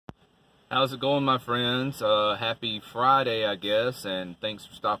How's it going, my friends? Happy Friday, I guess, and thanks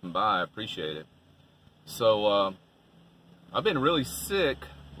for stopping by. I appreciate it. So, I've been really sick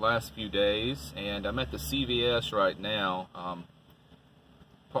last few days, and I'm at the CVS right now.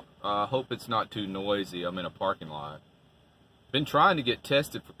 I hope it's not too noisy. I'm in a parking lot. Been trying to get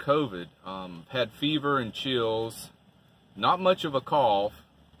tested for COVID. Had fever and chills, not much of a cough.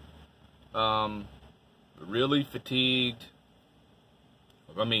 Really fatigued.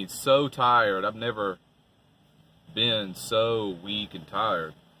 I mean, so tired. I've never been so weak and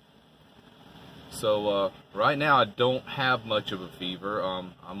tired. So right now I don't have much of a fever.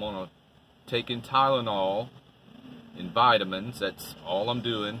 I'm taking Tylenol and vitamins. That's all I'm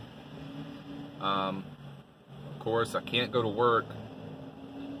doing. Of course, I can't go to work.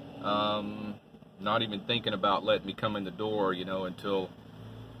 Not even thinking about letting me come in the door, you know, until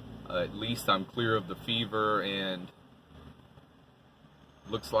at least I'm clear of the fever, and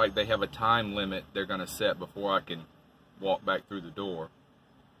looks like they have a time limit they're going to set before I can walk back through the door.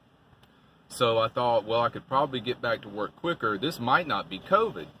 So I thought, well, I could probably get back to work quicker. This might not be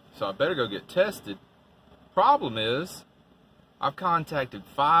COVID, so I better go get tested. Problem is, I've contacted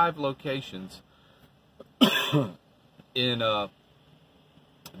 5 locations in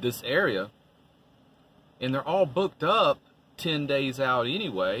this area, and they're all booked up 10 days out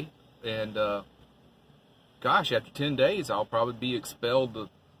anyway, and gosh, after 10 days, I'll probably be expelled to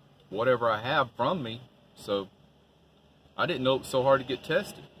whatever I have from me. So I didn't know it was so hard to get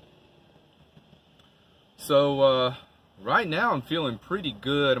tested. So right now I'm feeling pretty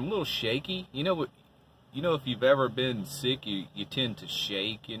good. I'm a little shaky. You know what? You know, if you've ever been sick, you tend to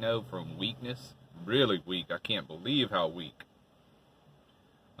shake, you know, from weakness. Really weak. I can't believe how weak.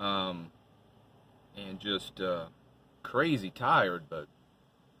 And just crazy tired, but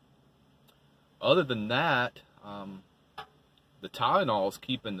other than that, the Tylenol's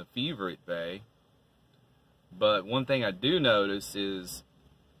keeping the fever at bay. But one thing I do notice is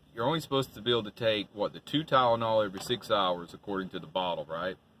you're only supposed to be able to take, what, the 2 Tylenol every 6 hours according to the bottle,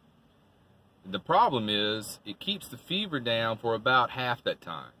 right? The problem is it keeps the fever down for about half that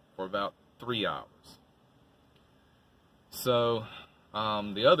time, for about 3 hours. So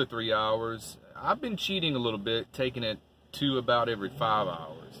the other 3 hours, I've been cheating a little bit, taking it 2 about every 5 hours.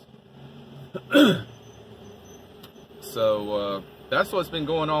 So that's what's been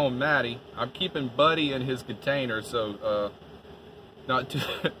going on with Maddie. I'm keeping Buddy in his container, so not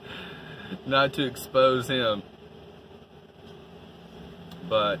to expose him.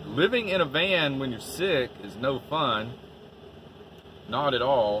 But living in a van when you're sick is no fun, not at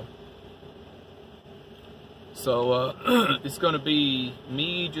all. So it's going to be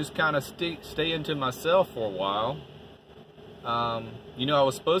me just kind of staying to myself for a while. You know, I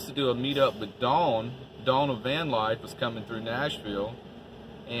was supposed to do a meetup with Dawn. Dawn of Van Life was coming through Nashville,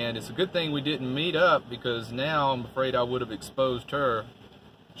 and it's a good thing we didn't meet up, because now I'm afraid I would have exposed her.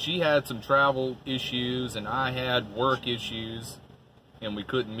 She had some travel issues, and I had work issues, and we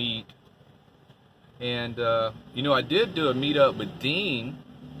couldn't meet. And you know, I did do a meetup with Dean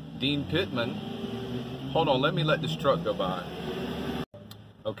Pittman. Hold on, let me let this truck go by.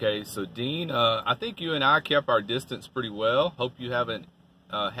 Okay, so Dean, I think you and I kept our distance pretty well. Hope you haven't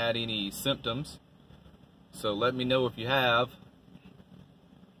had any symptoms. So let me know if you have.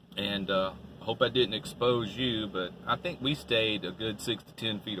 And hope I didn't expose you, but I think we stayed a good 6 to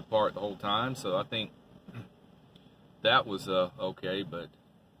 10 feet apart the whole time. So I think that was okay. But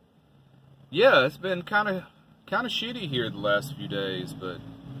yeah, it's been kind of shitty here the last few days. But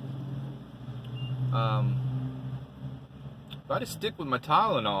if I just stick with my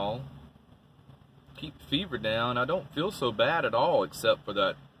Tylenol, keep the fever down, I don't feel so bad at all, except for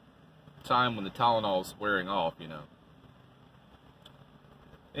that time when the Tylenol's wearing off, you know.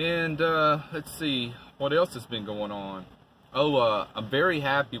 And let's see, what else has been going on? Oh, I'm very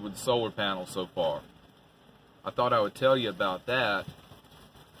happy with the solar panels so far. I thought I would tell you about that,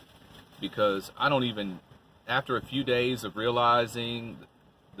 because I don't even, after a few days of realizing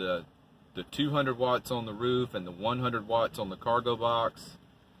the 200 watts on the roof and the 100 watts on the cargo box,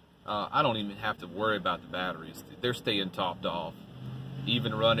 I don't even have to worry about the batteries. They're staying topped off.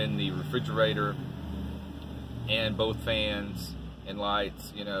 Even running the refrigerator and both fans and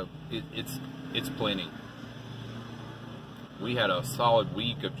lights, you know, it's plenty. We had a solid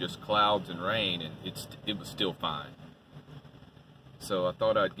week of just clouds and rain, and it was still fine. So I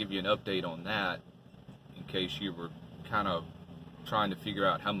thought I'd give you an update on that, in case you were kind of trying to figure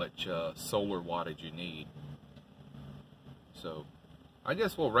out how much solar wattage you need. So I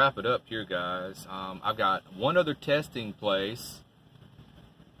guess we'll wrap it up here, guys. I've got one other testing place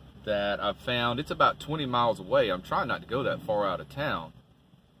that I've found. It's about 20 miles away. I'm trying not to go that far out of town.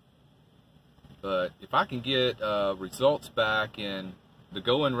 But if I can get results back, and the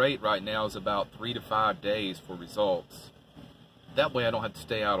going rate right now is about 3 to 5 days for results. That way I don't have to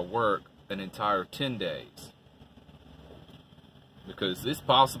stay out of work an entire 10 days. Because it's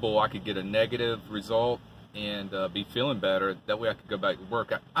possible I could get a negative result and be feeling better. That way I could go back to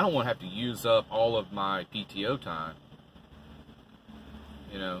work. I don't want to have to use up all of my PTO time.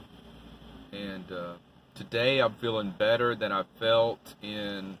 You know. And today I'm feeling better than I felt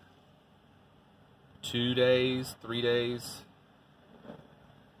in 2 days, 3 days.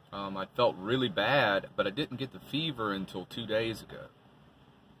 I felt really bad, but I didn't get the fever until 2 days ago.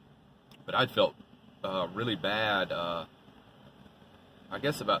 But I felt really bad, I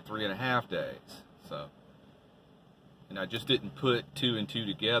guess about 3.5 days. So, and I just didn't put 2 and 2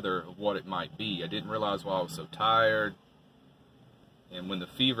 together of what it might be. I didn't realize why I was so tired. And when the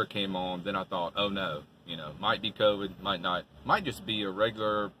fever came on, then I thought, oh no, you know, might be COVID, might not, might just be a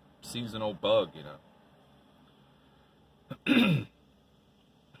regular seasonal bug, you know.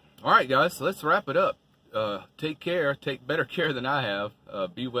 All right, guys, so let's wrap it up. Take care. Take better care than I have.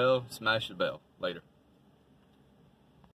 Be well. Smash the bell. Later.